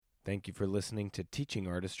Thank you for listening to Teaching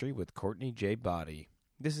Artistry with Courtney J. Body.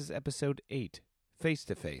 This is Episode 8, Face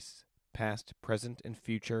to Face, Past, Present, and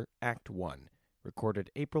Future, Act 1,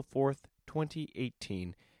 recorded April 4th,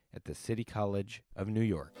 2018, at the City College of New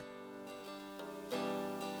York.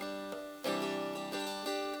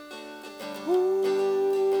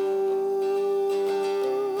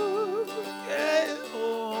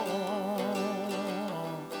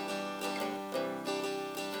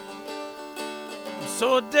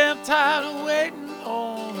 So damn tired of waiting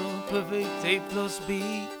on a perfect A plus B.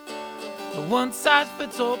 The one size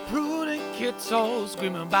fits all prudent kids all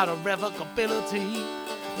screaming about irrevocability.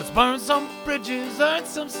 Let's burn some bridges, earn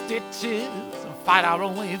some stitches, and fight our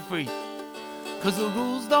own way free. Cause the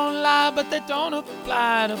rules don't lie, but they don't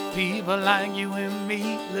apply to people like you and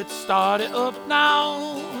me. Let's start it up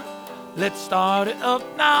now. Let's start it up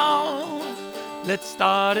now. Let's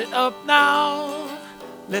start it up now.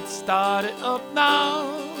 Let's start it up now.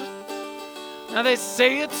 Now they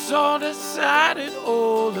say it's all decided,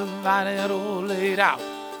 all divided, all laid out.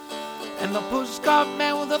 And the pushcart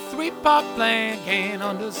man with a three-part plan can't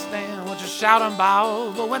understand what you're shouting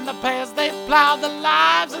about. But when the paths they plow, the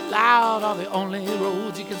lives allowed are the only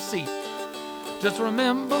roads you can see. Just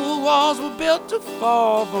remember walls were built to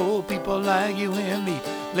fall for people like you and me.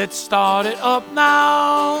 Let's start it up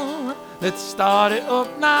now. Let's start it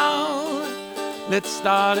up now. Let's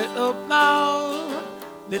start it up now.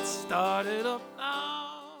 Let's start it up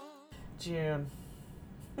now. June.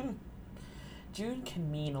 June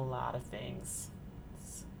can mean a lot of things.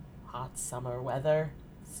 It's hot summer weather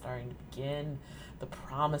starting to begin. The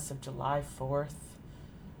promise of July 4th.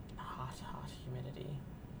 Hot humidity.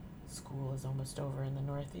 School is almost over in the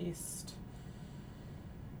Northeast.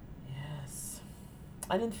 Yes.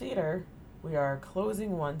 And in theater, we are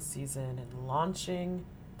closing one season and launching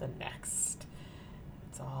the next.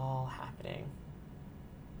 It's all happening.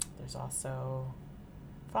 There's also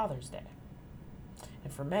Father's Day.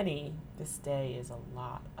 And for many, this day is a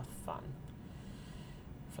lot of fun.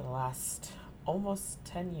 For the last almost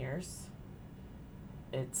 10 years,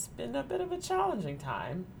 it's been a bit of a challenging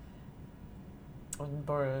time. And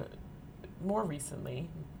more recently,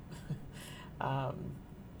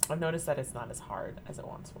 I've noticed that it's not as hard as it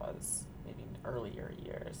once was, maybe in earlier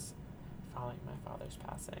years following my father's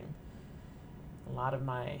passing. A lot of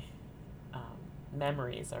my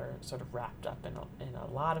memories are sort of wrapped up in a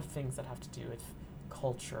lot of things that have to do with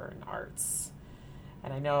culture and arts.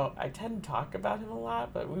 And I know I tend to talk about him a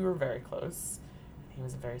lot, but we were very close. He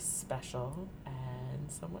was a very special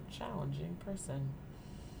and somewhat challenging person.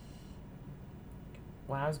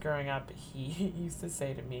 When I was growing up, he used to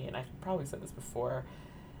say to me, and I've probably said this before,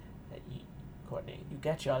 that Courtney, you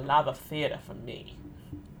get your love of theater from me.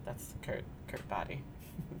 That's Kurt Body.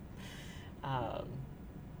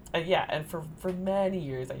 And for many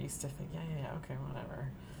years I used to think, okay, whatever.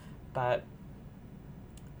 But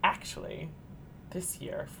actually, this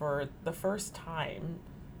year, for the first time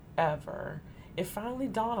ever, it finally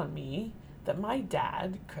dawned on me that my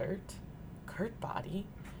dad, Kurt Body,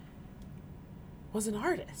 was an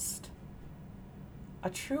artist. A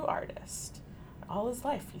true artist. All his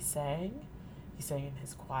life he sang. He sang in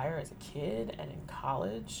his choir as a kid, and in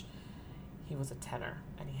college he was a tenor,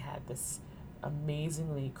 and he had this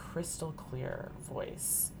amazingly crystal clear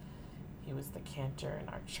voice. He was the cantor in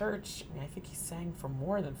our church, and I think he sang for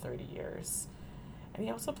more than 30 years. And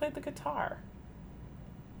he also played the guitar.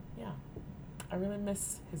 Yeah, I really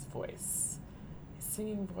miss his voice. His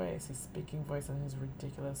singing voice, his speaking voice, and his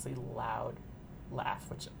ridiculously loud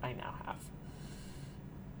laugh, which I now have.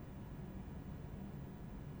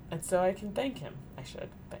 And so I should thank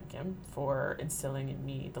him for instilling in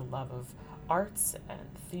me the love of arts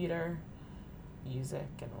and theater, music,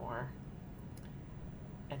 and more.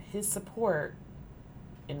 And his support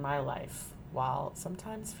in my life, while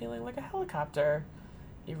sometimes feeling like a helicopter,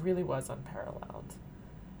 it really was unparalleled.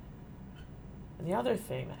 And the other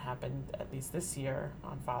thing that happened, at least this year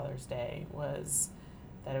on Father's Day, was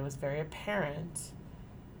that it was very apparent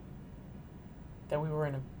that we were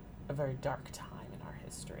in a very dark time in our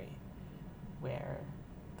history, where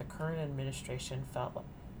the current administration felt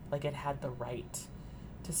like it had the right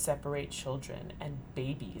to separate children and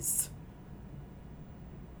babies,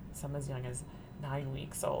 some as young as 9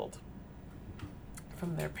 weeks old,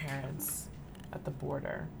 from their parents at the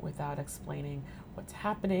border without explaining what's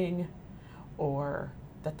happening or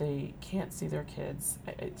that they can't see their kids.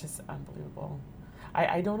 It's just unbelievable.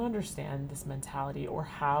 I don't understand this mentality or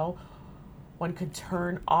how one could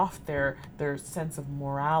turn off their sense of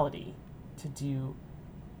morality to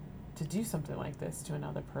to do something like this to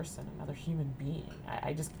another person, another human being.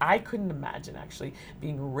 I couldn't imagine actually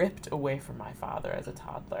being ripped away from my father as a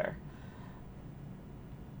toddler.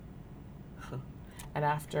 And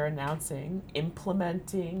after announcing,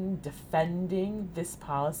 implementing, defending this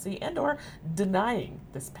policy, and or denying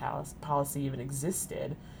this policy even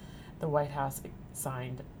existed, the White House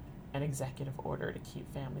signed an executive order to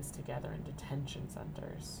keep families together in detention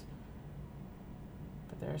centers.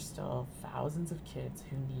 But there are still thousands of kids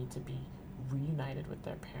who need to be reunited with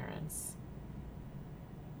their parents.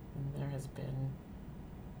 And there has been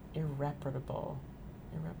irreparable,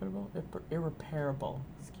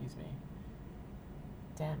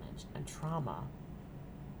 damage and trauma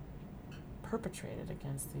perpetrated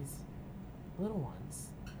against these little ones.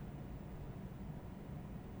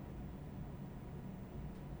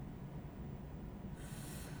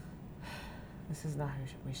 This is not who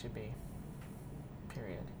we should be.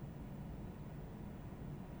 Period.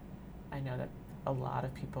 I know that a lot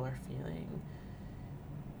of people are feeling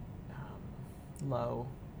low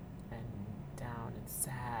and down and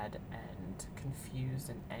sad and confused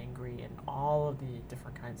and angry and all of the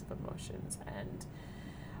different kinds of emotions. And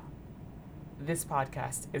this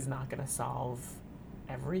podcast is not going to solve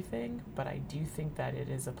everything, but I do think that it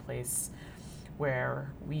is a place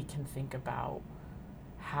where we can think about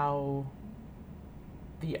how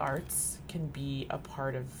the arts can be a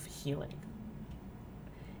part of healing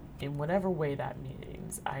in whatever way that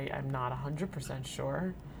means. I'm not 100%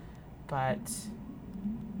 sure, but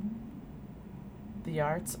the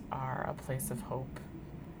arts are a place of hope.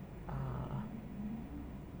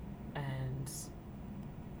 And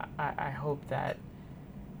I hope that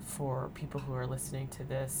for people who are listening to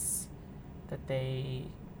this, that they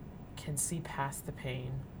can see past the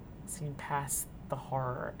pain, see past the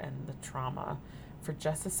horror and the trauma for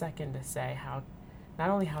just a second to say how,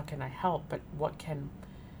 not only how can I help, but what can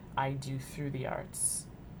I do through the arts.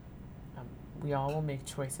 We all will make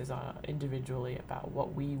choices individually about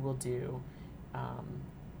what we will do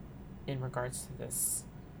in regards to this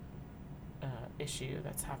issue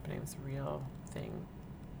that's happening, this real thing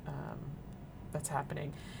that's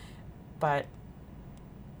happening. But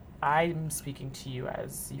I'm speaking to you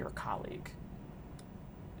as your colleague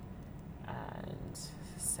and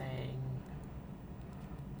saying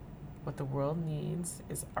what the world needs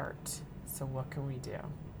is art. So what can we do?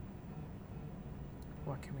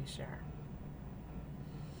 What can we share?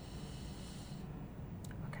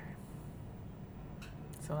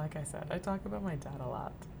 So like I said, I talk about my dad a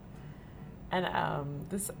lot. And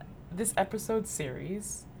this episode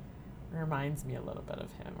series reminds me a little bit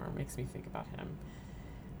of him, or makes me think about him.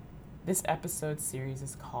 This episode series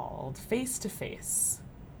is called Face to Face,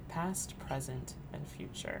 Past, Present, and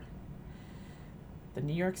Future. The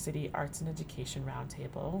New York City Arts and Education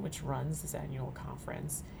Roundtable, which runs this annual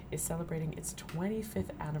conference, is celebrating its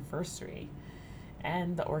 25th anniversary,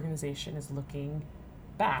 and the organization is looking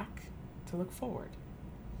back to look forward.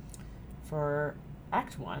 For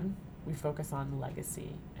Act 1, we focus on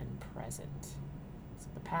legacy and present, so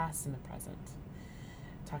the past and the present.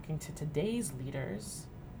 Talking to today's leaders,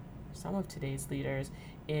 some of today's leaders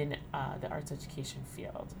in the arts education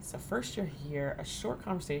field. So first you'll hear a short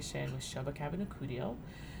conversation with Shobha Cabanakudio,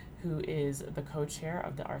 who is the co-chair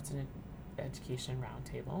of the Arts and Education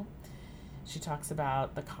Roundtable. She talks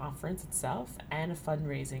about the conference itself and a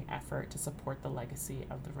fundraising effort to support the legacy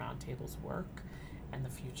of the Roundtable's work and the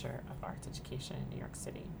future of arts education in New York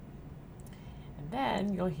City. And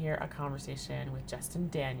then you'll hear a conversation with Justin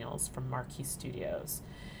Daniels from Marquee Studios,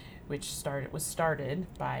 which was started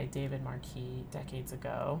by David Marquee decades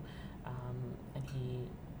ago, and he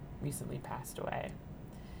recently passed away.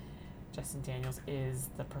 Justin Daniels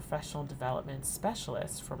is the professional development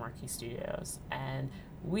specialist for Marquee Studios, and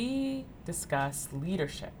we discuss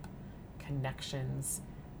leadership, connections,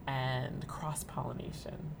 and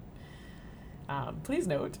cross-pollination. Please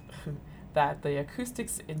note that the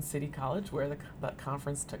acoustics in City College, where the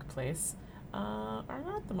conference took place, are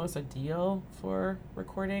not the most ideal for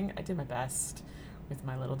recording. I did my best with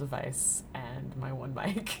my little device and my one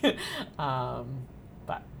mic,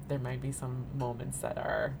 but there might be some moments that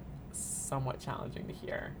are somewhat challenging to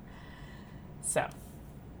hear. So,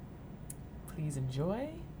 please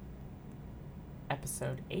enjoy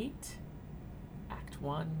Episode 8, Act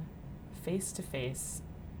 1, Face to Face,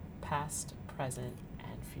 Past, Present,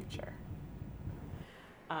 and Future.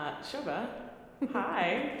 Shobha,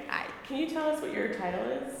 hi. Hi. Can you tell us what your title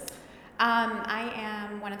is? I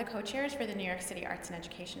am one of the co-chairs for the New York City Arts and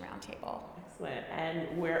Education Roundtable. Excellent.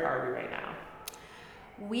 And where are we right now?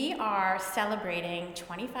 We are celebrating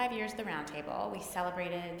 25 years of the Roundtable. We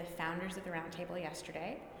celebrated the founders of the Roundtable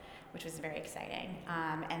yesterday. which was very exciting.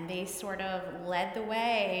 And they sort of led the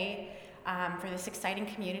way for this exciting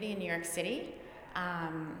community in New York City.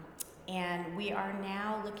 And we are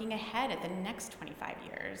now looking ahead at the next 25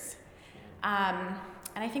 years. And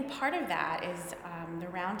I think part of that is the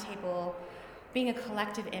Roundtable being a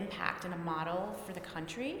collective impact and a model for the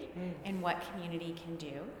country and what community can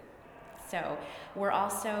do. So we're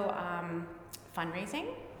also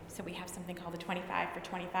fundraising. So we have something called the 25 for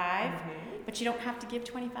 25, but you don't have to give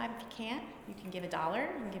 25 if you can't. You can give $1, you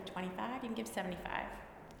can give 25, you can give 75,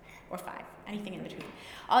 or 5, anything in between.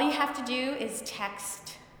 All you have to do is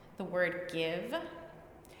text the word give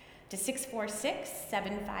to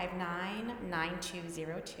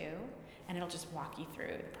 646-759-9202, and it'll just walk you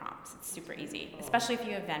through the prompts. It's super easy, especially if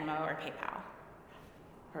you have Venmo or PayPal.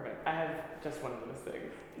 Perfect. I have just one of those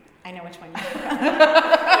things. I know which one you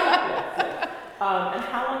have. And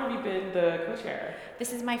how long have you been the co-chair?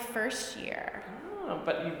 This is my first year. Oh,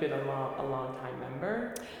 but you've been a long time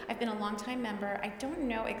member? I've been a long time member. I don't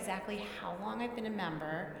know exactly how long I've been a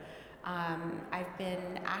member. I've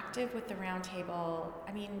been active with the Roundtable,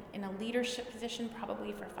 in a leadership position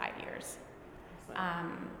probably for 5 years. I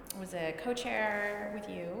was a co-chair with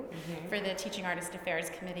you for the Teaching Artist Affairs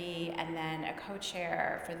Committee, and then a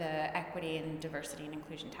co-chair for the Equity and Diversity and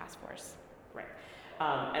Inclusion Task Force. Right.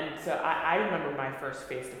 And so I remember my first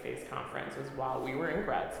face-to-face conference was while we were in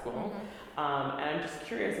grad school. And I'm just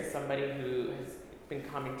curious, as somebody who has been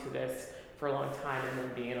coming to this for a long time and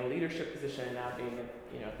then being in a leadership position and now being at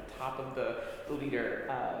the top of the leader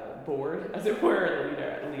board, as it were,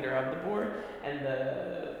 the leader of the board, and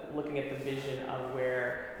looking at the vision of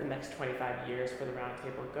where the next 25 years for the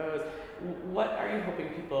Roundtable goes. What are you hoping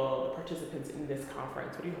the participants in this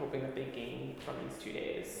conference, what are you hoping that they gain from these 2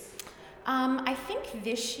 days? I think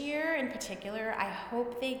this year in particular, I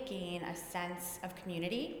hope they gain a sense of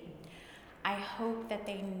community. I hope that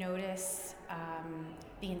they notice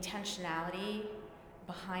the intentionality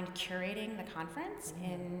behind curating the conference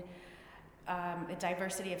in the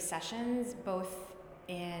diversity of sessions, both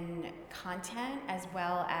in content as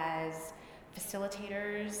well as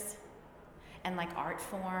facilitators and art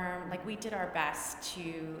form. We did our best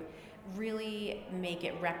to really make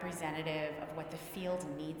it representative of what the field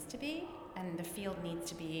needs to be, and the field needs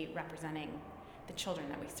to be representing the children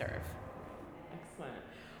that we serve. Excellent.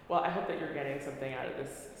 Well, I hope that you're getting something out of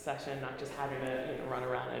this session, not just having to run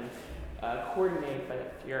around and coordinate, but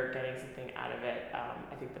if you're getting something out of it,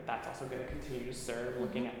 I think that's also going to continue to serve,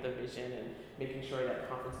 looking at the vision and making sure that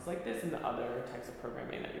conferences like this and the other types of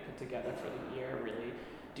programming that you put together for the year really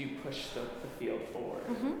do push the field forward.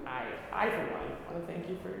 I, for one, want to thank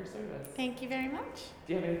you for your service. Thank you very much.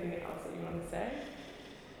 Do you have anything else that you want to say?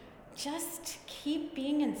 Just keep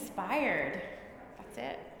being inspired. That's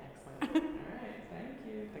it. Excellent. All right. Thank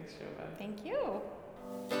you. Thanks, Shobha. Thank you.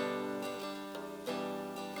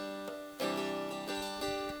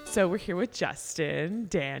 So we're here with Justin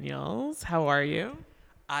Daniels. How are you?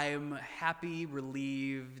 I'm happy,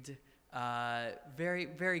 relieved, very,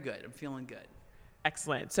 very good. I'm feeling good.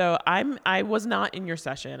 Excellent. So I was not in your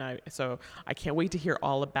session, so I can't wait to hear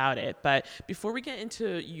all about it. But before we get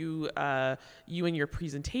into you and your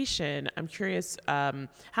presentation, I'm curious,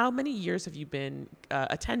 how many years have you been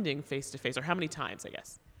attending face-to-face, or how many times, I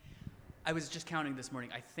guess? I was just counting this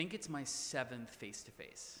morning. I think it's my 7th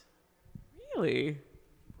face-to-face. Really?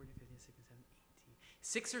 14, 15, 16, 17, 18.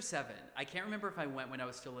 6 or 7. I can't remember if I went when I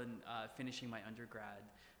was still in finishing my undergrad.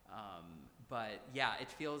 But yeah, I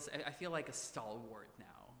feel like a stalwart now.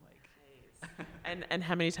 And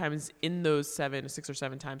how many times in those 6 or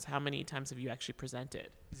 7 times, how many times have you actually presented?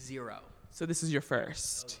 0. So this is your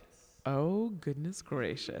first. Oh, yes. Oh, goodness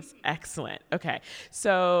gracious. Excellent. Okay.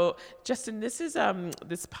 So Justin, this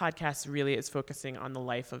podcast really is focusing on the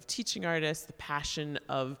life of teaching artists, the passion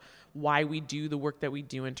of why we do the work that we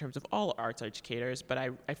do in terms of all arts educators. But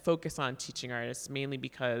I focus on teaching artists mainly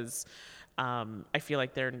because I feel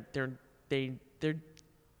like they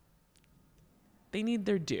need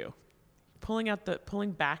their due.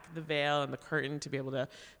 Pulling back the veil and the curtain to be able to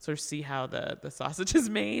sort of see how the sausage is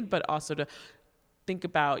made, but also to think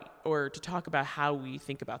about or to talk about how we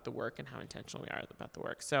think about the work and how intentional we are about the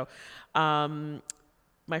work. So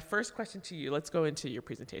my first question to you, let's go into your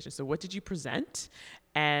presentation. So what did you present,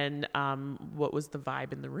 and what was the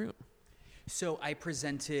vibe in the room? So I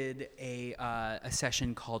presented a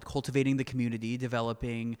session called Cultivating the Community,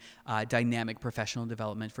 Developing Dynamic Professional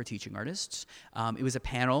Development for Teaching Artists. It was a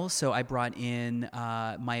panel, so I brought in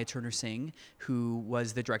Maya Turner-Singh, who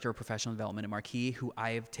was the Director of Professional Development at Marquee, who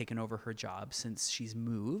I have taken over her job since she's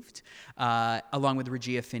moved, along with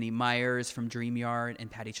Regia Finney-Myers from DreamYard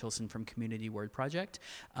and Patty Chilson from Community Word Project.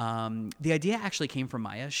 The idea actually came from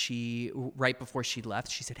Maya. Right before she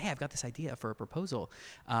left, she said, "Hey, I've got this idea for a proposal."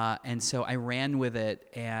 And so I ran with it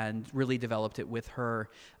and really developed it with her.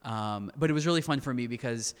 But it was really fun for me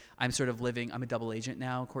because I'm a double agent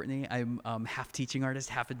now, Courtney. I'm half teaching artist,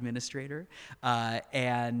 half administrator.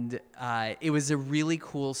 And it was a really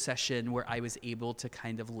cool session where I was able to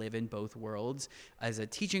kind of live in both worlds as a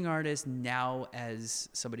teaching artist, now as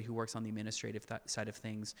somebody who works on the administrative side of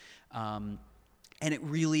things. And it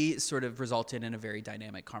really sort of resulted in a very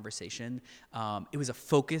dynamic conversation. It was a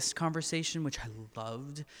focused conversation, which I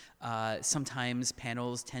loved. Sometimes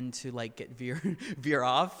panels tend to veer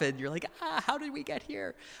off, and you're like, how did we get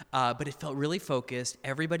here? But it felt really focused.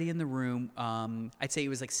 Everybody in the room, I'd say it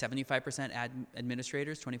was like 75%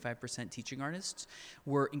 administrators, 25% teaching artists,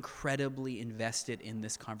 were incredibly invested in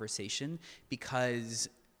this conversation because,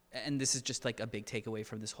 and this is just like a big takeaway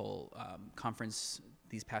from this whole conference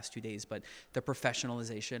these past 2 days, but the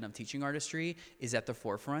professionalization of teaching artistry is at the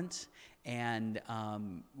forefront. And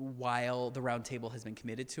while the roundtable has been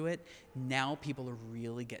committed to it, now people are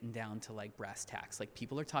really getting down to like brass tacks. Like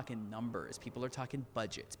people are talking numbers, people are talking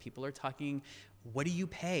budgets, people are talking, what do you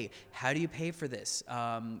pay? How do you pay for this?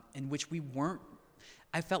 In which we weren't,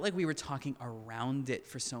 I felt like we were talking around it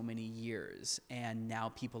for so many years, and now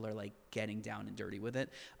people are like getting down and dirty with it.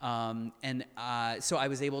 So I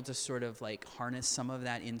was able to sort of like harness some of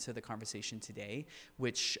that into the conversation today,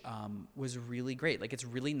 which was really great. Like it's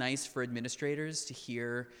really nice for administrators to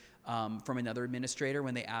hear from another administrator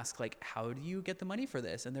when they ask like, how do you get the money for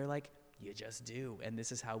this? And they're like, you just do, and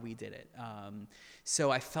this is how we did it.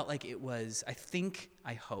 So I felt like it was,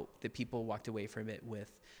 I hope that people walked away from it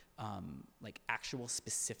with like actual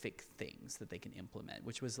specific things that they can implement,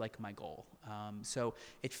 which was like my goal. So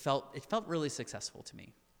it felt really successful to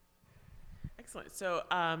me. Excellent. So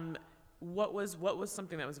what was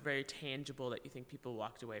something that was very tangible that you think people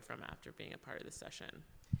walked away from after being a part of this session?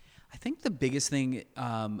 I think the biggest thing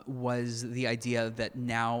was the idea that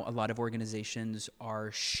now a lot of organizations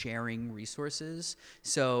are sharing resources.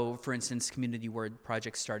 So, for instance, Community Word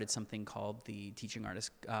Project started something called the Teaching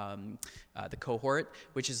Artist, the Cohort,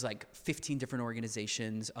 which is like 15 different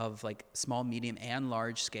organizations of like small, medium, and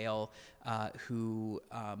large scale who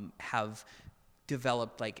have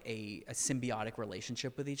developed like a symbiotic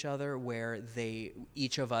relationship with each other, where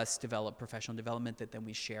each of us develop professional development that then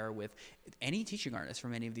we share with any teaching artist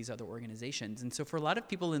from any of these other organizations. And so for a lot of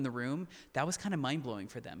people in the room, that was kind of mind-blowing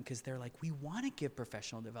for them, because they're like, we want to give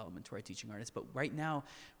professional development to our teaching artists, but right now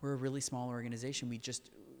we're a really small organization.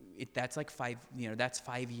 That's like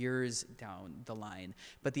 5 years down the line.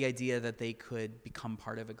 But the idea that they could become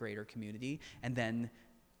part of a greater community, and then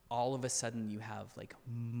all of a sudden you have like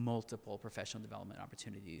multiple professional development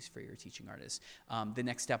opportunities for your teaching artists. The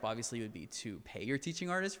next step obviously would be to pay your teaching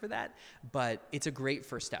artists for that, but it's a great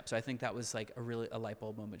first step. So I think that was like a light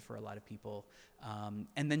bulb moment for a lot of people.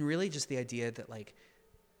 And then really just the idea that like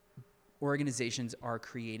organizations are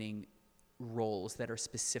creating roles that are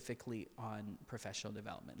specifically on professional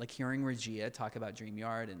development. Like hearing Regia talk about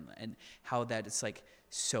DreamYard and how that is like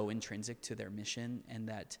so intrinsic to their mission, and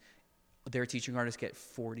that their teaching artists get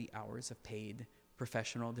 40 hours of paid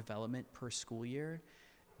professional development per school year.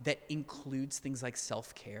 That includes things like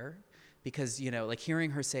self-care, because, like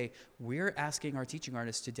hearing her say, we're asking our teaching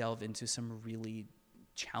artists to delve into some really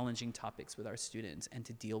challenging topics with our students and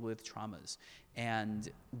to deal with traumas. And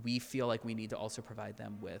we feel like we need to also provide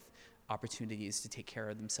them with opportunities to take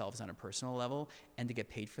care of themselves on a personal level and to get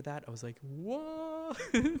paid for that. I was like, what?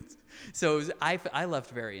 So I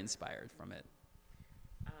left very inspired from it.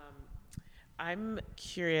 I'm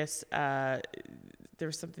curious. There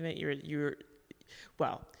was something that you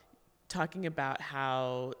were talking about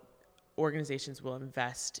how organizations will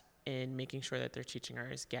invest in making sure that their teaching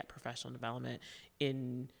artists get professional development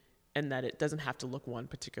and that it doesn't have to look one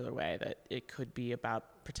particular way, that it could be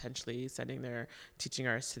about potentially sending their teaching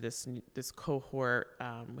artists to this cohort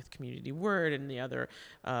with Community Word and the other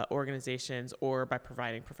organizations, or by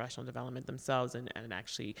providing professional development themselves and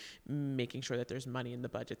actually making sure that there's money in the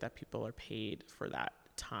budget, that people are paid for that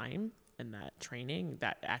time and that training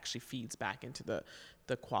that actually feeds back into the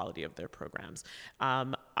the quality of their programs.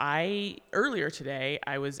 Earlier today,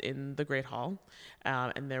 I was in the Great Hall,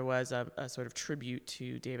 and there was a sort of tribute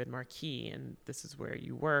to David Marquis, and this is where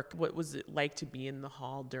you work. What was it like to be in the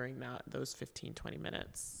hall during those 15, 20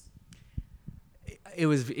 minutes? It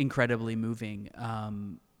was incredibly moving.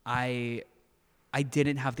 I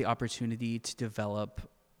didn't have the opportunity to develop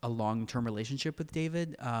a long-term relationship with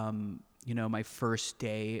David. My first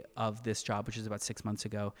day of this job, which is about 6 months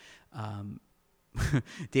ago,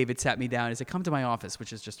 David sat me down and said, "Come to my office,"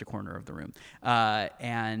 which is just a corner of the room.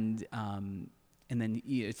 And then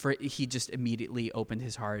he just immediately opened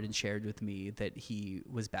his heart and shared with me that he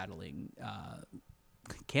was battling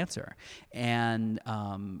cancer, and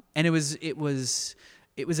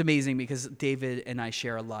it was amazing because David and I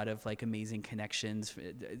share a lot of like amazing connections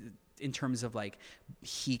in terms of like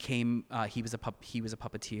he was a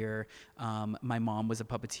puppeteer. My mom was a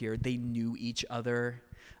puppeteer. They knew each other.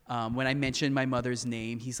 When I mentioned my mother's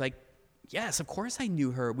name, he's like, "Yes, of course I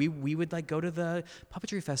knew her. We would like go to the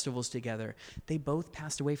puppetry festivals together." They both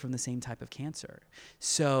passed away from the same type of cancer.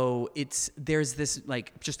 So there's this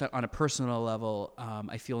like just on a personal level,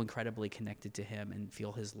 I feel incredibly connected to him and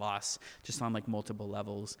feel his loss just on like multiple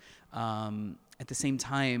levels. At the same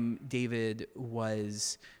time, David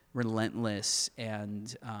was relentless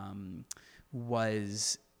and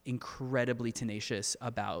was incredibly tenacious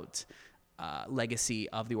about legacy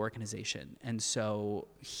of the organization. And so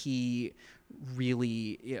he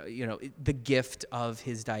really, the gift of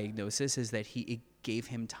his diagnosis is that it gave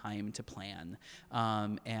him time to plan.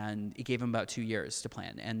 And it gave him about 2 years to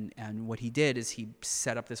plan. And what he did is he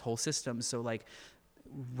set up this whole system. So like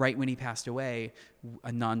right when he passed away,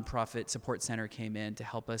 a nonprofit support center came in to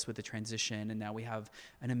help us with the transition. And now we have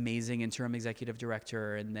an amazing interim executive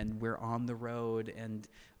director. And then we're on the road and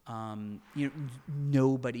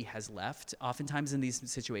nobody has left. Oftentimes in these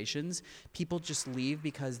situations, people just leave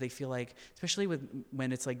because they feel like, especially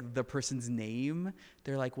when it's like the person's name,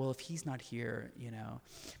 they're like, well, if he's not here,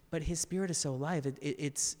 but his spirit is so alive.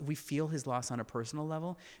 We feel his loss on a personal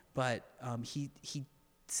level, but he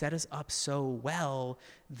set us up so well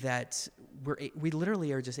that we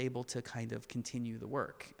literally are just able to kind of continue the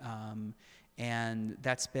work. And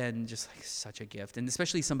that's been just like such a gift. And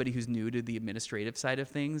especially somebody who's new to the administrative side of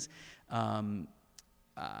things, I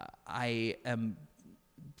am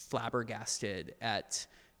flabbergasted at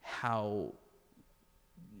how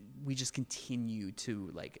we just continue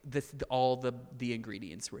to like all the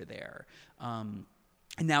ingredients were there. And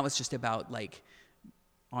now it's just about like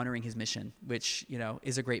honoring his mission, which,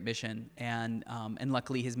 is a great mission. And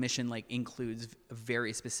luckily his mission like includes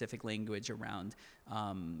very specific language around,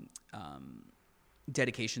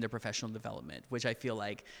 dedication to professional development, which I feel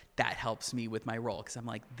like that helps me with my role because I'm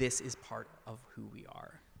like, this is part of who we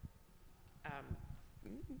are.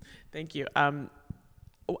 Thank you.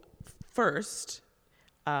 First,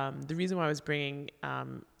 the reason why I was bringing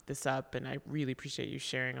this up, and I really appreciate you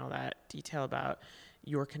sharing all that detail about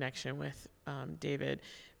your connection with David,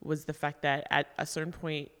 was the fact that at a certain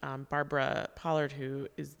point, Barbara Pollard, who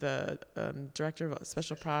is the director of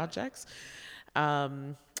special projects,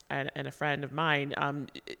 and a friend of mine,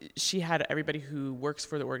 she had everybody who works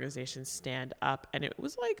for the organization stand up, and it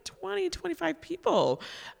was like 20, 25 people.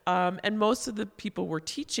 And most of the people were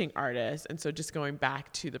teaching artists. And so just going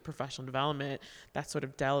back to the professional development, that sort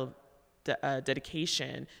of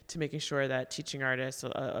dedication to making sure that teaching artists,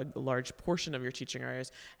 a large portion of your teaching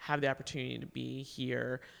artists, have the opportunity to be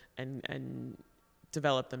here and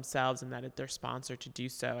develop themselves, and that they're sponsored to do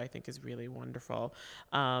so, I think is really wonderful.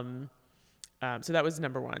 So that was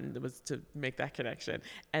number one, was to make that connection.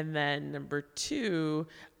 And then number two,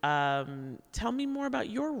 tell me more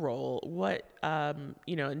about your role. What,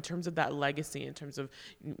 in terms of that legacy, in terms of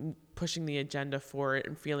pushing the agenda for it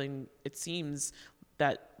and feeling, it seems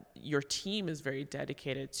that your team is very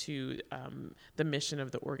dedicated to the mission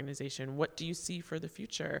of the organization. What do you see for the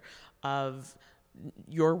future of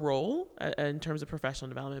your role in terms of professional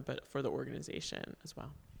development, but for the organization as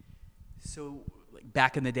well? So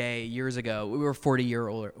back in the day, years ago, we were a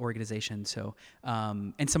 40-year-old organization. So,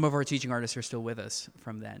 and some of our teaching artists are still with us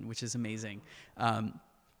from then, which is amazing.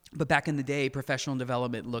 But back in the day, professional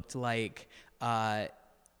development looked like all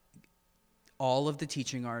of the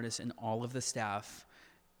teaching artists and all of the staff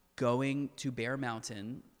going to Bear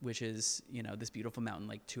Mountain, which is, this beautiful mountain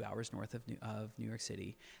like 2 hours north of New York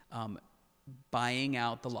City, buying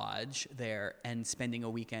out the lodge there and spending a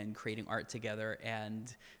weekend creating art together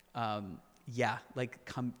and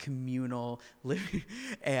communal living,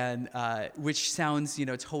 and which sounds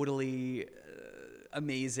totally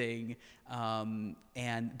amazing,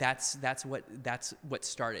 and that's what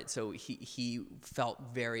started. So he felt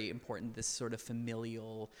very important, this sort of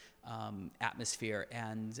familial atmosphere,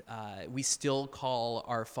 and we still call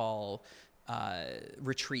our fall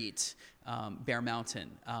retreat Bear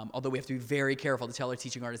Mountain, although we have to be very careful to tell our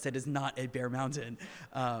teaching artists that is not at Bear Mountain.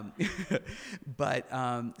 But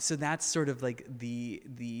so that's sort of like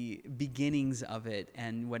the beginnings of it,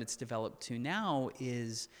 and what it's developed to now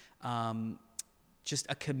is just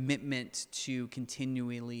a commitment to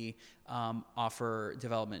continually offer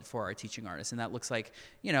development for our teaching artists. And that looks like,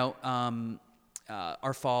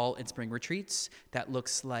 our fall and spring retreats. That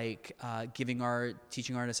looks like giving our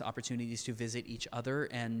teaching artists opportunities to visit each other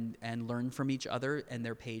and learn from each other, and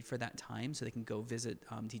they're paid for that time, so they can go visit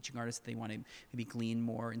teaching artists that they want to maybe glean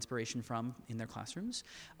more inspiration from in their classrooms.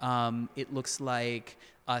 It looks like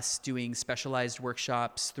us doing specialized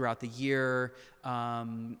workshops throughout the year.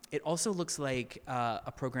 It also looks like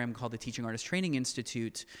a program called the Teaching Artist Training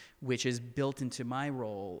Institute, which is built into my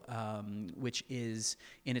role, which is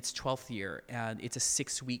in its 12th year. And it's a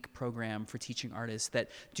 6-week program for teaching artists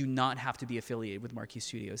that do not have to be affiliated with Marquee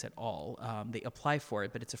Studios at all. They apply for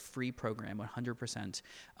it, but it's a free program, 100%,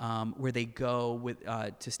 where they go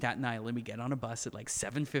to Staten Island. We get on a bus at like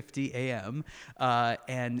 7:50 a.m.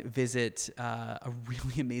 And visit a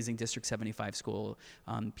really amazing District 75 school,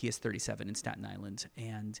 PS 37 in Staten Island.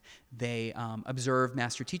 And they observe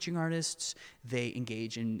master teaching artists. They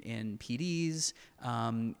engage in PDs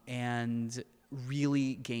and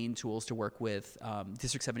really gain tools to work with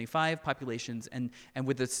District 75 populations and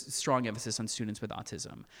with a strong emphasis on students with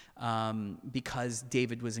autism, because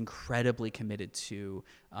David was incredibly committed to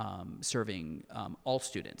serving all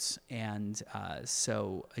students. And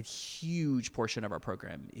so a huge portion of our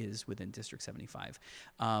program is within District 75.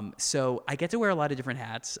 So I get to wear a lot of different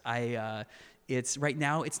hats. It's right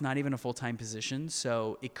now, it's not even a full-time position,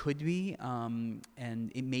 so it could be, and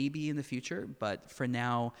it may be in the future, but for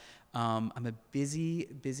now, I'm a busy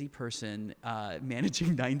person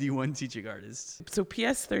managing 91 teaching artists. So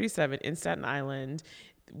PS 37 in Staten Island,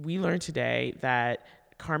 we learned today that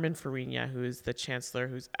Carmen Farina, who is the chancellor,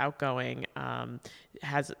 who's outgoing,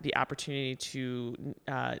 has the opportunity to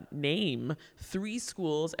name 3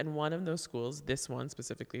 schools, and one of those schools, this one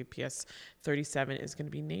specifically, PS 37, is going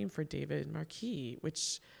to be named for David Marquee,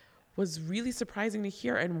 which was really surprising to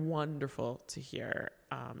hear and wonderful to hear.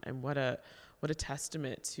 And what a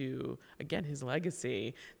testament to, again, his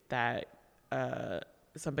legacy, that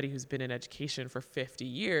somebody who's been in education for 50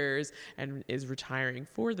 years and is retiring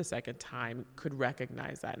for the second time could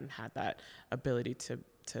recognize that and had that ability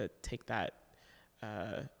to take that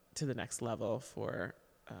to the next level for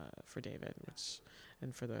David,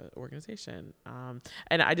 and for the organization.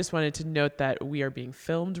 And I just wanted to note that we are being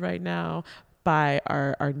filmed right now by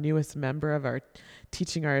our newest member of our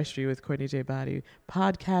Teaching Artistry with Courtney J. Body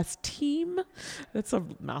podcast team. That's a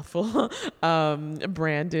mouthful.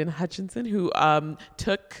 Brandon Hutchinson, who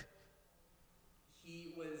took...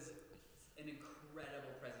 He was an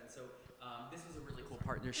incredible presence. So this was a really cool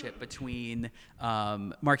partnership between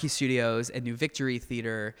Marquee Studios and New Victory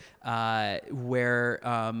Theater, where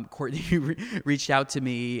Courtney reached out to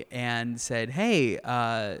me and said, hey,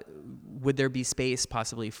 would there be space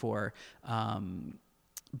possibly for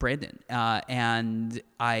Brandon? And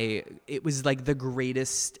it was like the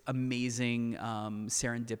greatest, amazing,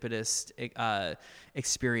 serendipitous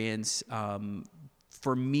experience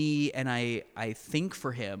for me, and I think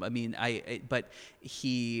for him. I mean, but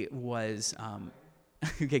he was.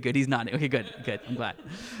 Okay, good. He's nodding. Okay, good. I'm glad.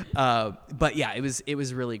 But yeah, it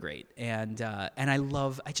was really great, and I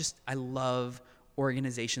love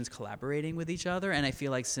organizations collaborating with each other, and I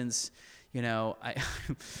feel like since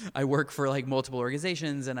I work for like multiple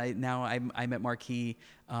organizations, and I'm at Marquee,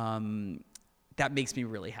 that makes me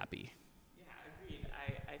really happy. Yeah, agreed.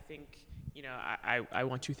 I think I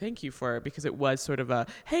want to thank you for it, because it was sort of a,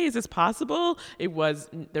 hey, is this possible? There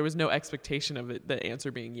was no expectation of it, the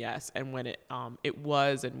answer being yes. And when it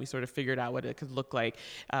was, and we sort of figured out what it could look like,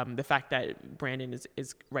 the fact that Brandon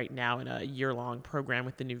is right now in a year-long program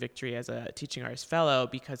with the New Victory as a teaching artist fellow,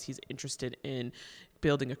 because he's interested in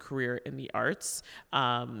building a career in the arts.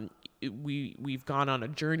 We've gone on a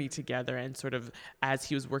journey together, and sort of as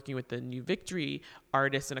he was working with the New Victory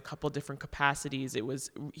artists in a couple different capacities,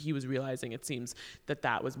 he was realizing, it seems,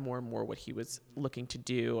 that was more and more what he was looking to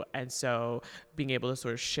do. And so being able to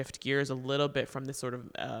sort of shift gears a little bit from this sort of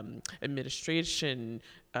administration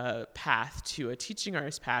path to a teaching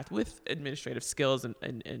artist path with administrative skills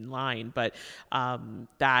in line, but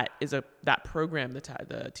that program,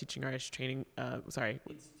 the teaching artist training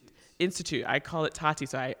Institute. I call it TATI,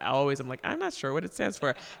 so I always am like, I'm not sure what it stands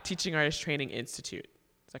for. Teaching Artist Training Institute.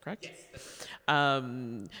 Is that correct? Yes.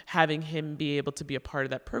 Having him be able to be a part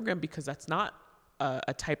of that program, because that's not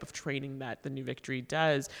a type of training that the New Victory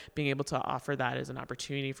does. Being able to offer that as an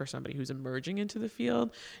opportunity for somebody who's emerging into the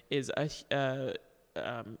field is I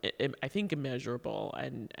think immeasurable,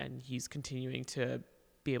 and he's continuing to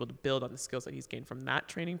be able to build on the skills that he's gained from that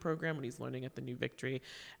training program when he's learning at the New Victory,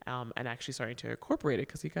 and actually starting to incorporate it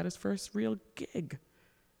because he got his first real gig.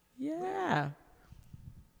 Yeah.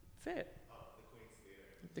 That's it.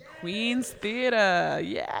 The Queen's Theater.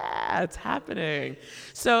 Yeah, it's happening.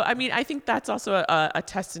 So, I mean, I think that's also a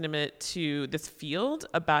testament to this field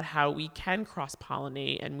about how we can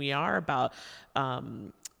cross-pollinate, and we are about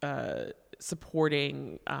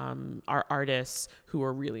supporting our artists who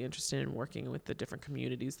are really interested in working with the different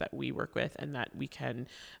communities that we work with, and that we can,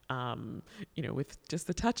 with just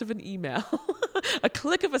the touch of an email, a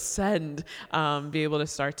click of a send, be able to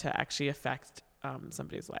start to actually affect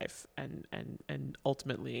somebody's life and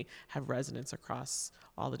ultimately have resonance across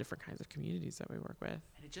all the different kinds of communities that we work with.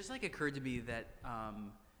 And it just occurred to me that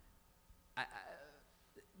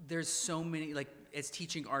there's so many, as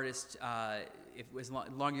teaching artists, if it was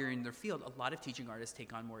longer in their field, a lot of teaching artists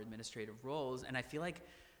take on more administrative roles. And I feel like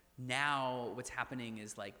now what's happening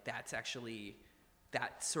is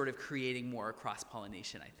that's sort of creating more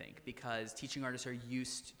cross-pollination, I think, because teaching artists are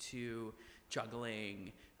used to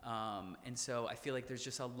juggling. And so I feel like there's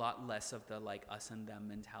just a lot less of the us and them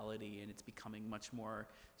mentality, and it's becoming much more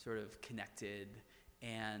sort of connected.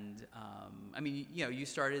 And you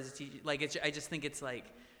started as a teacher. I just think it's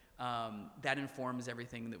that informs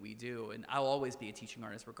everything that we do. And I'll always be a teaching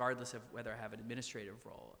artist, regardless of whether I have an administrative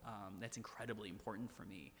role. That's incredibly important for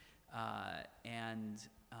me. And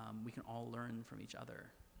we can all learn from each other.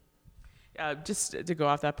 Just to go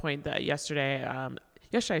off that point, that yesterday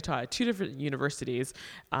I taught at 2 different universities,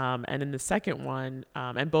 and in the second one,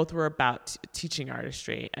 and both were about teaching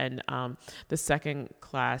artistry. And the second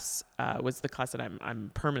class was the class that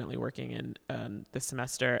I'm permanently working in this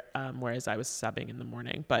semester, whereas I was subbing in the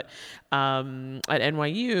morning. But at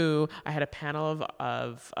NYU, I had a panel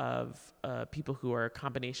of people who are a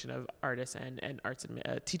combination of artists and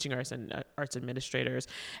teaching artists and arts administrators.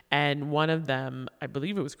 And one of them, I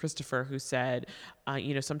believe it was Christopher, who said,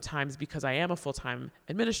 sometimes because I am a full-time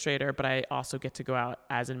administrator, but I also get to go out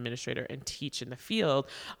as an administrator and teach in the field,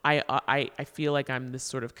 I feel like I'm this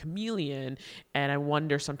sort of chameleon, and I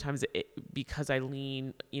wonder sometimes because I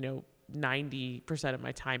lean, 90% of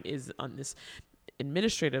my time is on this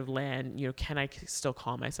administrative land, can I still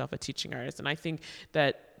call myself a teaching artist? And I think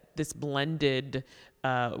that this blended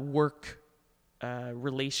work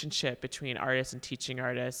relationship between artists and teaching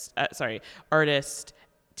artists,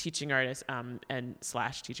 teaching artists and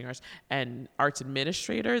 / teaching artists and arts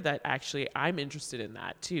administrator, that actually I'm interested in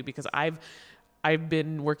that too, because I've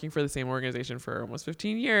been working for the same organization for almost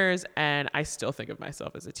 15 years, and I still think of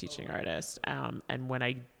myself as a teaching artist. And when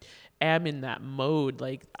I am in that mode,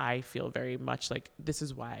 I feel very much like this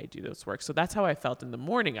is why I do this work. So that's how I felt in the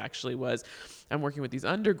morning, actually, was I'm working with these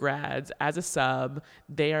undergrads as a sub.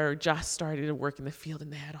 They are just starting to work in the field,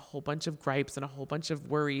 and they had a whole bunch of gripes and a whole bunch of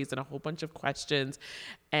worries and a whole bunch of questions.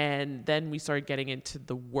 And then we started getting into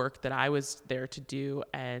the work that I was there to do,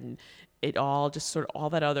 and it all just sort of,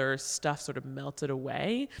 all that other stuff sort of melted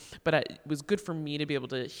away. But it was good for me to be able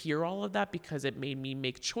to hear all of that, because it made me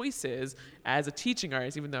make choices as a teaching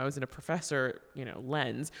artist, even though I was in a professor,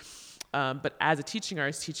 lens. But as a teaching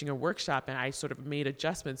artist, teaching a workshop, and I sort of made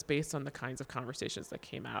adjustments based on the kinds of conversations that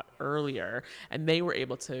came out earlier. And they were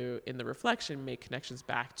able to, in the reflection, make connections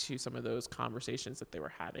back to some of those conversations that they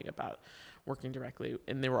were having about working directly.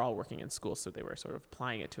 And they were all working in school, so they were sort of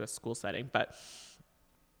applying it to a school setting. But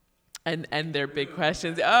and their big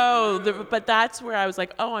questions. But that's where I was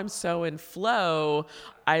like, I'm so in flow.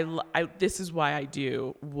 This is why I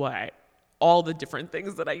do all the different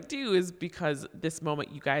things that I do, is because this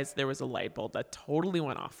moment, you guys, there was a light bulb that totally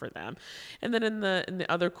went off for them. And then in the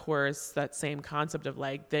other course, that same concept of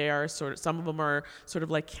they are sort of, some of them are sort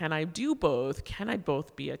of can I do both? Can I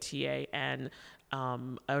both be a TA and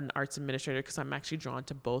an arts administrator? Because I'm actually drawn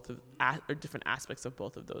to both of different aspects of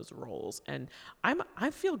both of those roles, and I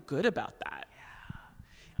feel good about that.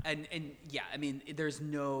 Yeah, and yeah, I mean, there's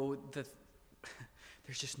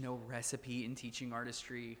just no recipe in teaching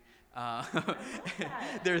artistry.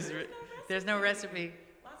 There's no recipe.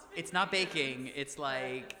 It's not baking. It's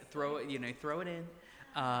throw it in.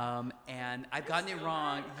 And I've gotten it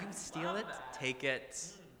wrong. You steal it, take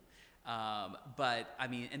it. But I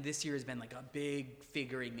mean, and this year has been a big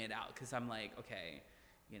figuring it out, because I'm okay,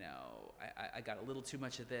 I got a little too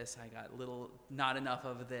much of this. I got not enough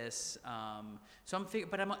of this. So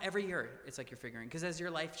but every year it's like you're figuring, because as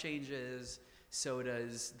your life changes, so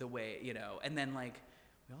does the way, and then like,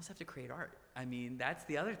 we also have to create art. I mean, that's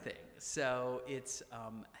the other thing. So it's,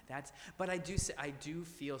 but I do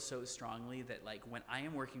feel so strongly that like when I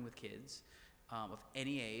am working with kids of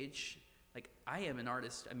any age, like I am an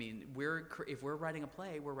artist. I mean, if we're writing a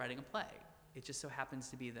play, we're writing a play. It just so happens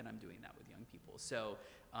to be that I'm doing that with young people. So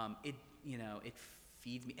it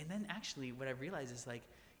feeds me. And then actually what I've realized is like,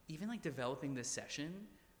 even like developing this session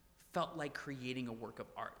felt like creating a work of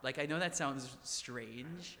art. Like, I know that sounds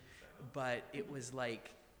strange, but it was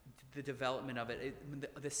like the development of it,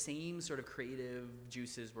 the same sort of creative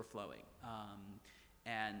juices were flowing.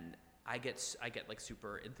 And I get like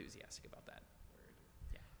super enthusiastic about that.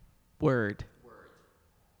 Word.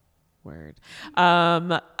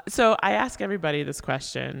 So I ask everybody this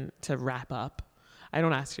question to wrap up. I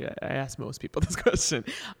don't ask you. I ask most people this question.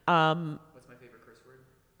 What's my favorite curse word?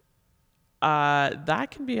 That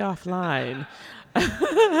can be offline. Inside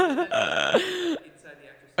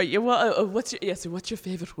the actor's. What's your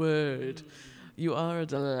favorite word? You are a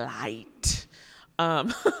delight.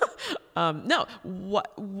 No.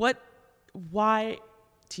 Why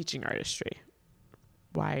teaching artistry?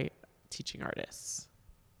 Why teaching artists?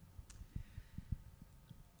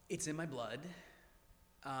 It's in my blood.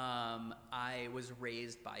 I was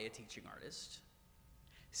raised by a teaching artist.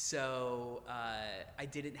 So I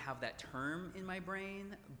didn't have that term in my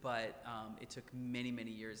brain, but it took many,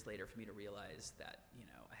 many years later for me to realize that,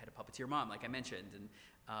 I had a puppeteer mom, like I mentioned, and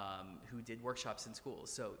who did workshops in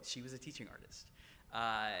schools. So she was a teaching artist.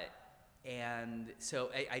 And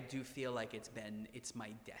so I do feel like it's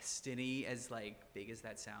my destiny, as like big as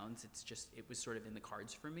that sounds. It was sort of in the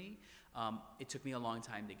cards for me. It took me a long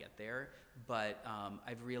time to get there, but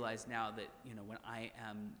I've realized now that, when I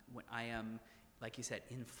am, like you said,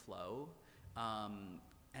 in flow, and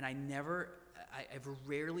I've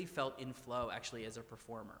rarely felt in flow actually as a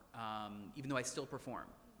performer, even though I still perform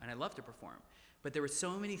and I love to perform. But there were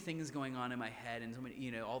so many things going on in my head, and so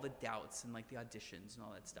many, all the doubts and like the auditions and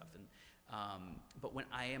all that stuff. And but when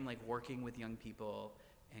I am like working with young people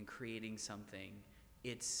and creating something,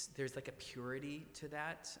 there's like a purity to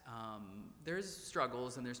that. There's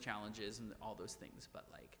struggles and there's challenges and all those things, but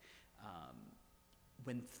like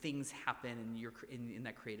when things happen and you're in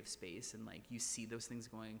that creative space and like you see those things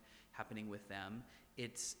happening with them,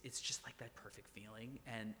 it's just like that perfect feeling.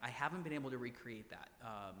 And I haven't been able to recreate that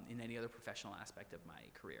in any other professional aspect of my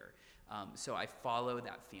career. So I follow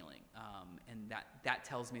that feeling, and that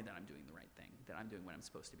tells me that I'm doing the right thing, that I'm doing what I'm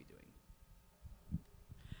supposed to be doing.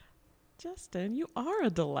 Justin, you are a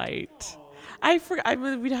delight.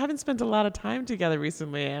 Oh. We haven't spent a lot of time together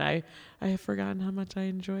recently, and I have forgotten how much I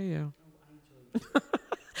enjoy you.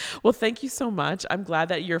 Well, thank you so much. I'm glad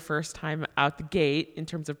that your first time out the gate in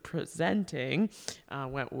terms of presenting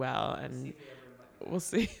went well, and we'll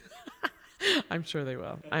see. I'm sure they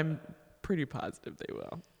will. I'm pretty positive they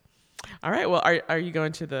will. All right. Well, are you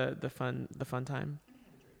going to the fun time?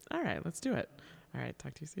 All right. Let's do it. All right.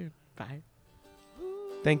 Talk to you soon. Bye.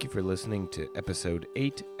 Thank you for listening to Episode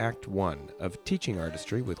 8, Act 1 of Teaching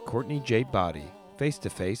Artistry with Courtney J. Body,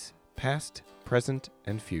 face-to-face, past, present,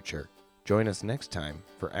 and future. Join us next time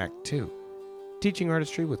for Act 2. Teaching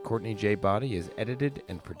Artistry with Courtney J. Body is edited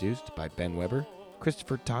and produced by Ben Weber.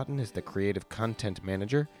 Christopher Totten is the creative content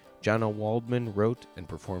manager. John O. Waldman wrote and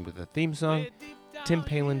performed the theme song. Tim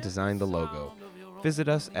Palin designed the logo. Visit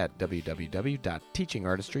us at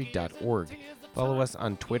www.teachingartistry.org. Follow us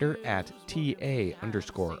on Twitter at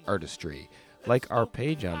 @TA_artistry. Like our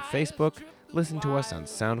page on Facebook. Listen to us on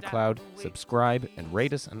SoundCloud, subscribe, and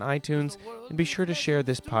rate us on iTunes, and be sure to share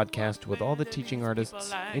this podcast with all the teaching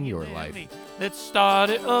artists in your life. Let's start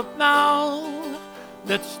it up now.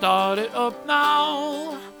 Let's start it up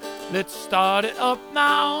now. Let's start it up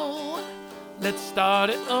now. Let's start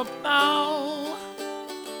it up now.